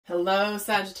Hello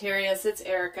Sagittarius, it's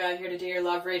Erika here to do your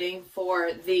love reading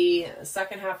for the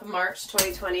second half of March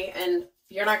 2020. And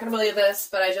you're not going to believe this,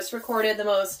 but I just recorded the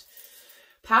most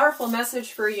powerful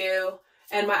message for you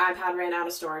and my iPad ran out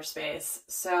of storage space.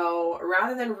 So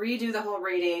rather than redo the whole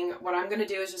reading, what I'm going to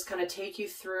do is just kind of take you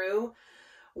through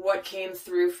what came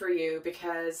through for you,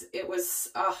 because it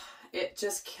was, it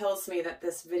just kills me that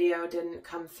this video didn't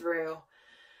come through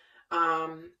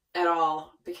at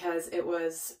all, because it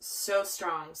was so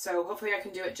strong. So hopefully I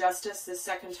can do it justice this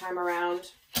second time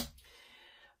around.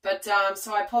 But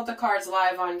so I pulled the cards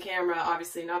live on camera,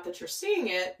 obviously not that you're seeing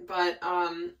it, but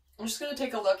I'm just going to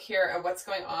take a look here at what's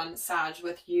going on, Sag,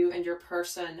 with you and your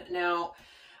person. Now,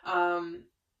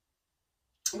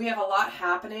 we have a lot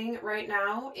happening right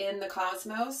now in the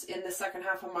cosmos in the second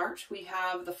half of March. We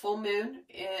have the full moon,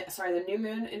 the new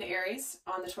moon in Aries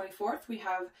on the 24th. We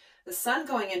have the sun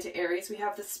going into Aries. We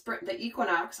have the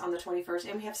equinox on the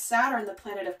 21st. And we have Saturn, the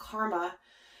planet of karma,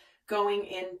 going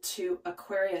into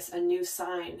Aquarius, a new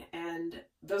sign. And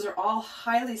those are all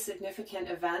highly significant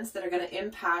events that are going to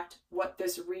impact what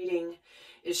this reading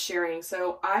is sharing.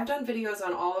 So I've done videos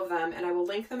on all of them, and I will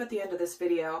link them at the end of this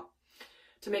video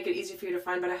to make it easy for you to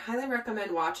find, but I highly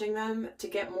recommend watching them to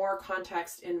get more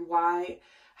context in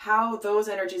how those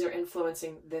energies are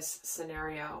influencing this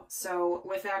scenario. So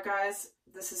with that, guys,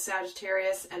 this is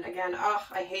Sagittarius, and again,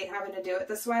 I hate having to do it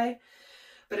this way,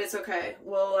 but it's okay.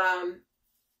 We'll,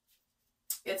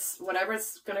 it's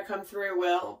whatever's gonna come through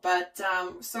will, but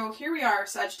so here we are,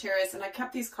 Sagittarius, and I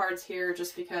kept these cards here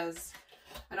just because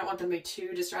I don't want them to be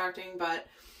too distracting, but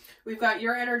we've got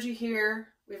your energy here.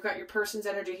 We've got your person's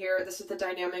energy here. This is the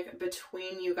dynamic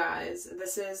between you guys.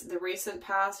 This is the recent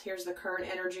past. Here's the current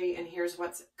energy, and here's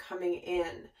what's coming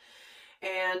in.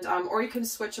 And, or you can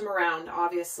switch them around.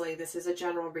 Obviously, this is a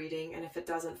general reading, and if it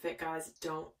doesn't fit, guys,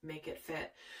 don't make it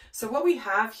fit. So what we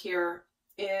have here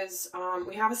is,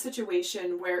 we have a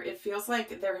situation where it feels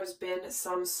like there has been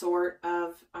some sort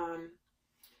of,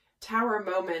 tower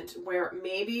moment where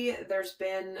maybe there's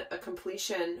been a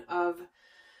completion of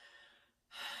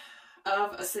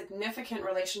a significant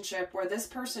relationship where this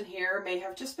person here may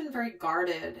have just been very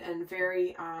guarded and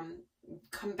very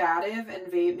combative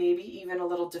and maybe even a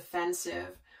little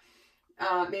defensive.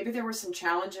 Maybe there were some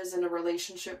challenges in a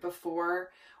relationship before,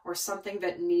 or something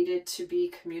that needed to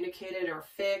be communicated or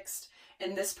fixed.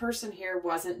 And this person here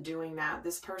wasn't doing that.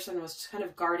 This person was just kind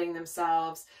of guarding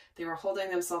themselves. They were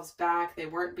holding themselves back. They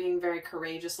weren't being very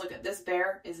courageous. Look at this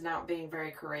bear is not being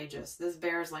very courageous. This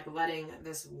bear is like letting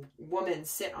this woman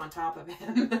sit on top of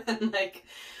him. And like,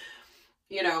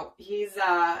 you know, he's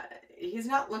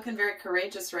not looking very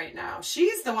courageous right now.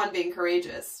 She's the one being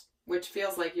courageous, which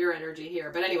feels like your energy here.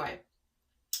 But anyway,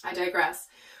 I digress.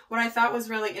 What I thought was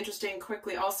really interesting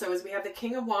quickly also is we have the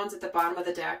King of Wands at the bottom of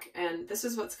the deck, and this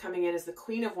is what's coming in is the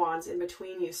Queen of Wands in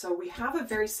between you. So we have a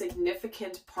very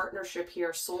significant partnership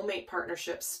here, soulmate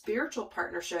partnership, spiritual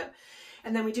partnership.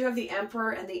 And then we do have the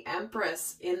Emperor and the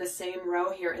Empress in the same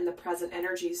row here in the present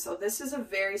energy. So this is a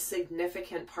very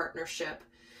significant partnership.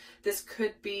 This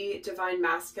could be divine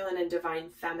masculine and divine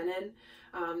feminine.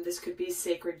 This could be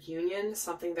sacred union,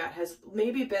 something that has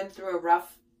maybe been through a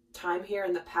rough time here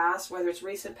in the past, whether it's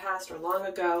recent past or long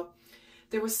ago.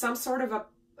 There was some sort of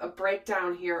a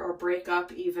breakdown here, or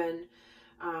breakup even,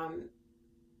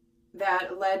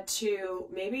 that led to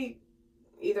maybe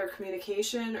either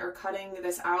communication or cutting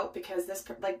this out, because this,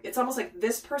 like, it's almost like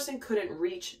this person couldn't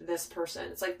reach this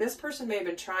person. It's like this person may have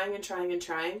been trying and trying and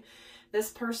trying.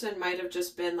 This person might have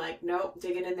just been like, nope,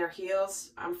 digging in their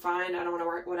heels. I'm fine. I don't want to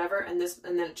work, whatever. And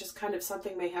then it just kind of,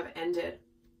 something may have ended.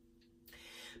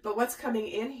 But what's coming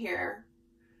in here,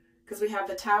 because we have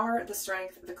the Tower, the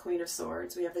Strength, the Queen of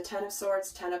Swords. We have the Ten of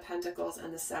Swords, Ten of Pentacles,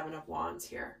 and the Seven of Wands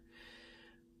here.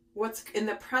 What's in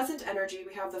the present energy,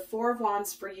 we have the Four of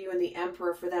Wands for you and the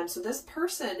Emperor for them. So this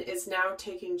person is now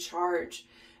taking charge.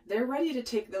 They're ready to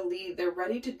take the lead. They're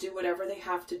ready to do whatever they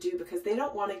have to do, because they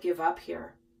don't want to give up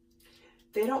here.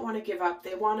 They don't want to give up.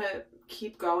 They want to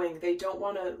keep going. They don't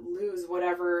want to lose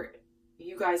whatever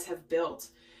you guys have built.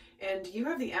 And you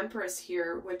have the Empress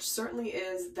here, which certainly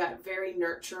is that very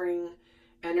nurturing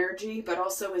energy, but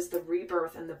also is the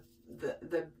rebirth and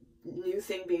the new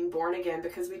thing being born again,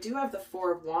 because we do have the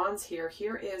Four of Wands here.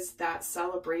 Here is that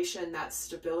celebration, that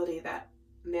stability, that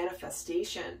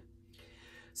manifestation.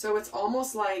 So it's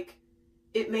almost like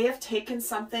it may have taken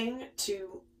something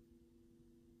to,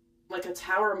 like a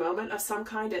tower moment of some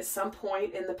kind at some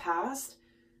point in the past,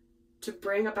 to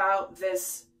bring about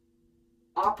this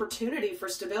opportunity for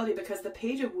stability, because the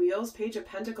Page of Wheels, Page of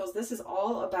Pentacles, this is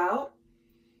all about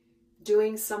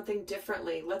doing something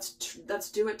differently. Let's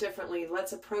do it differently.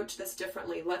 Let's approach this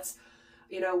differently. Let's,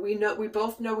 You know, we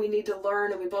both know we need to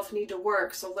learn and we both need to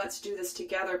work. So let's do this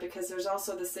together, because there's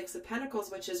also the Six of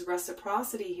Pentacles, which is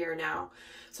reciprocity here now.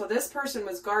 So this person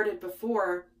was guarded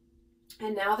before,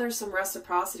 and now there's some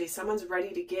reciprocity. Someone's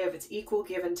ready to give. It's equal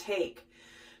give and take.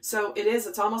 So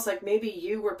it's almost like maybe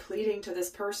you were pleading to this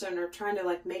person or trying to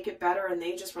like make it better, and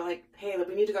they just were like, hey,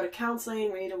 we need to go to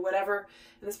counseling, we need to whatever.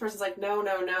 And this person's like, no,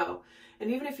 no, no. And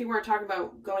even if you weren't talking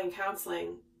about going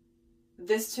counseling,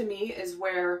 this to me is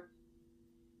where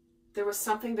there was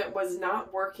something that was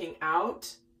not working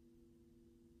out,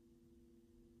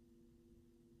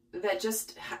 that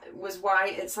just was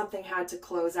why something had to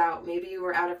close out. Maybe you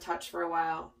were out of touch for a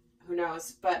while, who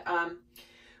knows. But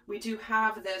we do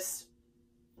have this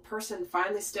person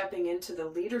finally stepping into the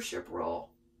leadership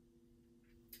role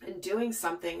and doing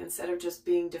something instead of just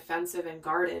being defensive and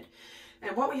guarded.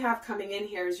 And what we have coming in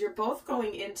here is you're both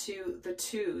going into the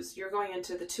twos. You're going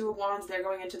into the Two of Wands. They're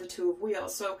going into the Two of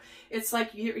Wheels. So it's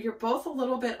like you're both a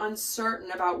little bit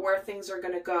uncertain about where things are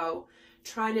going to go,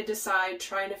 trying to decide,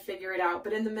 trying to figure it out.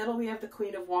 But in the middle, we have the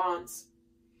Queen of Wands.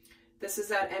 This is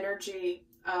that energy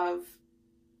of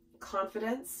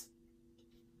confidence.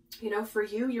 You know, for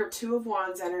you, your Two of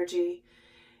Wands energy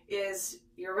is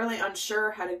you're really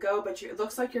unsure how to go, but it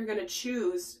looks like you're going to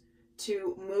choose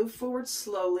to move forward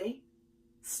slowly,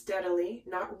 steadily,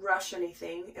 not rush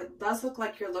anything. It does look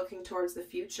like you're looking towards the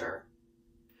future.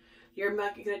 You're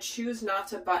going to choose not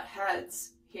to butt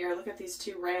heads here. Look at these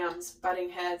two rams butting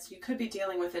heads. You could be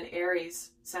dealing with an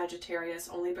Aries Sagittarius,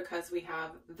 only because we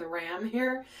have the ram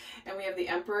here and we have the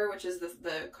Emperor, which is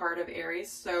the card of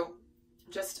Aries. So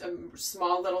just a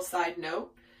small little side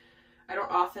note. I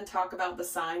don't often talk about the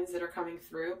signs that are coming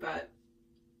through, but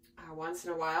once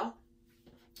in a while.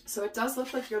 So it does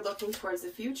look like you're looking towards the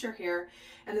future here.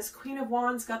 And this Queen of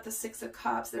Wands got the Six of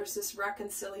Cups. There's this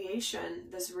reconciliation,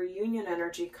 this reunion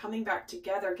energy, coming back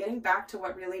together, getting back to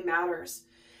what really matters,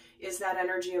 is that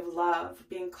energy of love,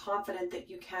 being confident that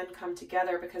you can come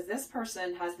together, because this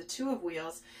person has the Two of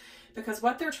Wheels. Because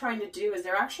what they're trying to do is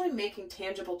they're actually making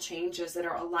tangible changes that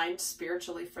are aligned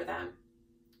spiritually for them.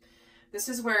 This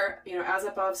is where, you know, as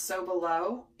above, so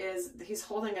below, is he's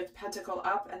holding a pentacle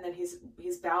up and then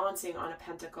he's balancing on a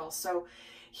pentacle. So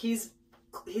he's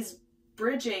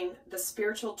bridging the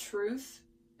spiritual truth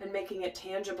and making it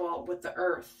tangible with the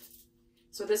earth.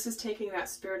 So this is taking that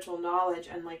spiritual knowledge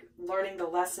and like learning the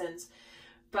lessons.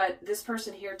 But this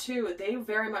person here too, they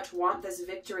very much want this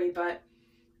victory, but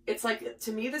it's like,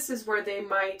 to me, this is where they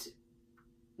might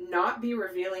not be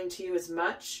revealing to you as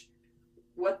much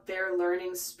what they're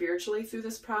learning spiritually through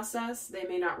this process. They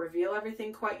may not reveal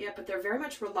everything quite yet, but they're very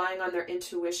much relying on their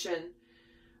intuition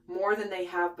more than they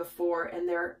have before. And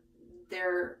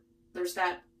there's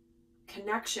that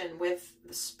connection with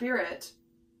the spirit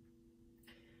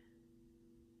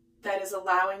that is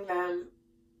allowing them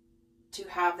to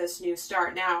have this new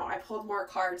start. Now, I pulled more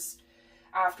cards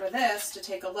after this to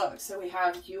take a look. So we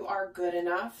have You Are Good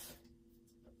Enough.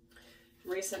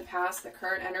 Recent past, the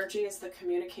current energy is the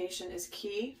communication is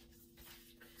key.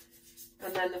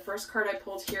 And then the first card I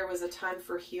pulled here was a time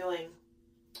for healing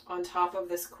on top of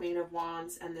this Queen of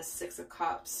Wands and this Six of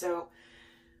Cups. So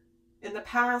in the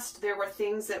past, there were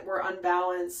things that were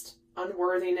unbalanced,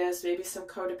 unworthiness, maybe some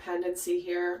codependency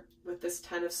here with this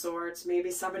Ten of Swords, maybe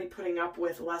somebody putting up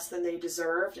with less than they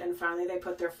deserved, and finally they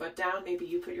put their foot down. Maybe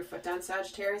you put your foot down,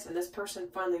 Sagittarius, and this person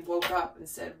finally woke up and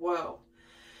said, whoa.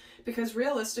 Because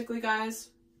realistically, guys,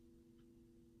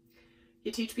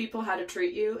 you teach people how to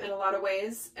treat you in a lot of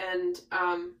ways, and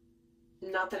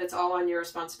not that it's all on your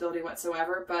responsibility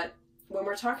whatsoever, but when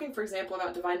we're talking, for example,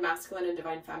 about divine masculine and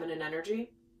divine feminine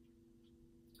energy,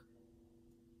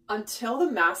 until the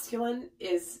masculine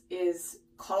is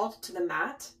called to the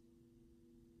mat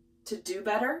to do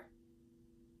better,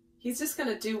 he's just going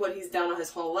to do what he's done his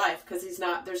whole life, because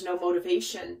there's no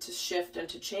motivation to shift and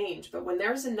to change. But when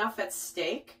there's enough at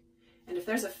stake, and if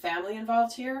there's a family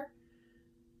involved here,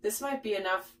 this might be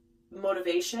enough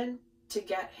motivation to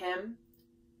get him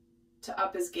to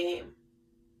up his game,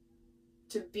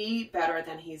 to be better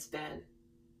than he's been.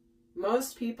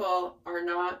 Most people are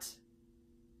not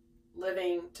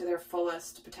living to their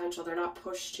fullest potential. They're not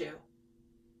pushed to.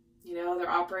 You know, they're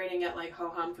operating at like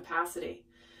ho-hum capacity.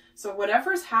 So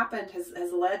whatever's happened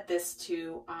has led this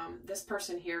to this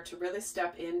person here to really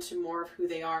step into more of who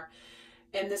they are.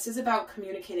 And this is about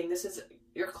communicating.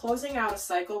 You're closing out a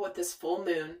cycle with this full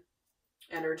moon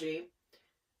energy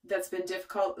that's been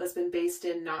difficult, that's been based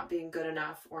in not being good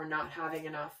enough, or not having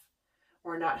enough,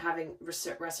 or not having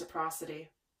reciprocity,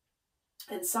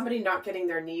 and somebody not getting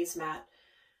their needs met.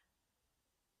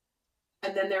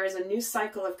 And then there is a new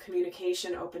cycle of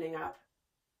communication opening up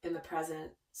in the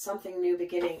present. something new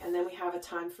beginning. And then we have a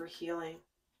time for healing.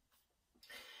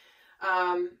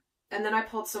 And then I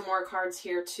pulled some more cards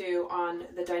here too on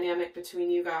the dynamic between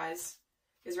you guys.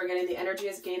 Is we're getting the energy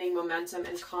is gaining momentum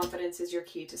and confidence is your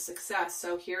key to success.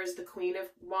 So here's the Queen of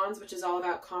Wands, which is all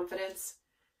about confidence.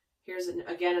 Here's,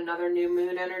 again, another new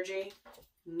moon energy,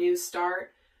 new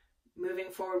start,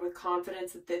 moving forward with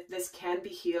confidence that this can be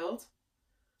healed,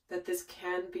 that this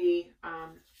can be,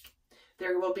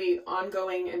 there will be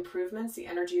ongoing improvements. The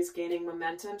energy is gaining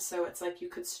momentum. So it's like you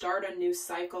could start a new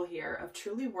cycle here of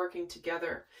truly working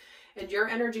together. And your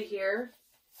energy here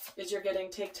is you're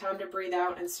getting take time to breathe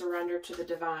out and surrender to the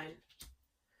divine.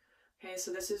 Okay,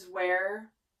 so this is where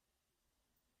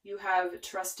you have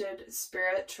trusted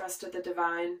spirit, trusted the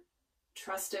divine,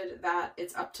 trusted that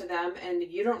it's up to them and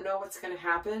you don't know what's going to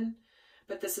happen,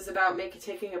 but this is about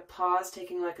taking a pause,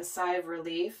 taking like a sigh of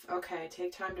relief. Okay,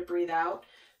 take time to breathe out,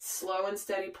 slow and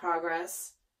steady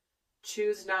progress,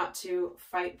 choose not to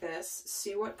fight this,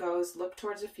 see what goes, look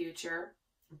towards the future,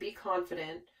 be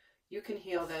confident. You can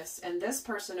heal this. And this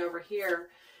person over here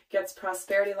gets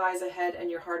prosperity lies ahead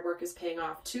and your hard work is paying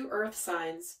off. 2 earth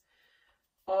signs,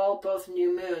 both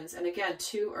new moons. And again,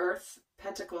 2 earth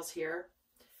pentacles here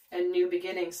and new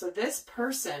beginnings. So this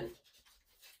person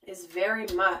is very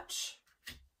much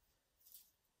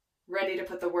ready to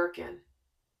put the work in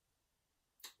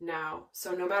now.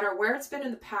 So no matter where it's been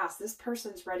in the past, this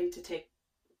person's ready to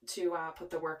put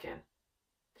the work in.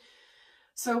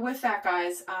 So with that,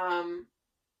 guys,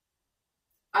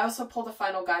 I also pulled a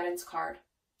final guidance card.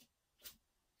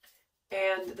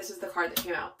 And this is the card that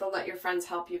came out, the Let Your Friends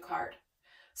Help You card.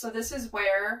 So this is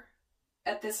where,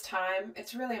 at this time,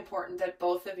 it's really important that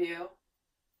both of you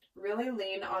really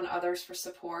lean on others for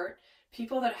support.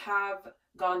 People that have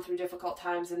gone through difficult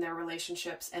times in their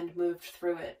relationships and moved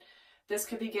through it. This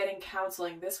could be getting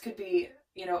counseling. This could be,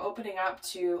 you know, opening up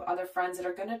to other friends that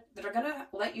are gonna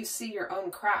let you see your own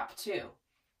crap too.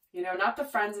 You know, not the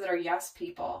friends that are yes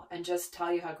people and just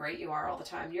tell you how great you are all the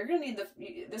time. You're going to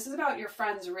need this is about your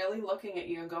friends really looking at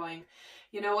you and going,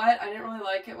 you know what? I didn't really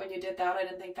like it when you did that. I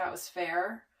didn't think that was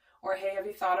fair. Or, hey, have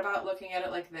you thought about looking at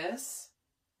it like this?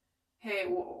 Hey,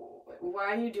 why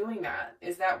are you doing that?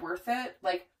 Is that worth it?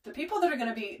 Like the people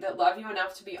that love you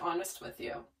enough to be honest with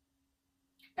you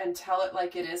and tell it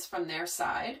like it is from their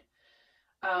side.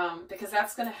 Because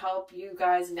that's going to help you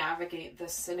guys navigate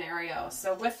this scenario.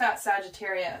 So with that,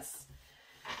 Sagittarius,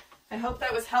 I hope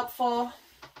that was helpful.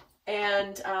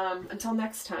 And until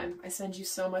next time, I send you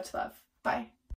so much love. Bye.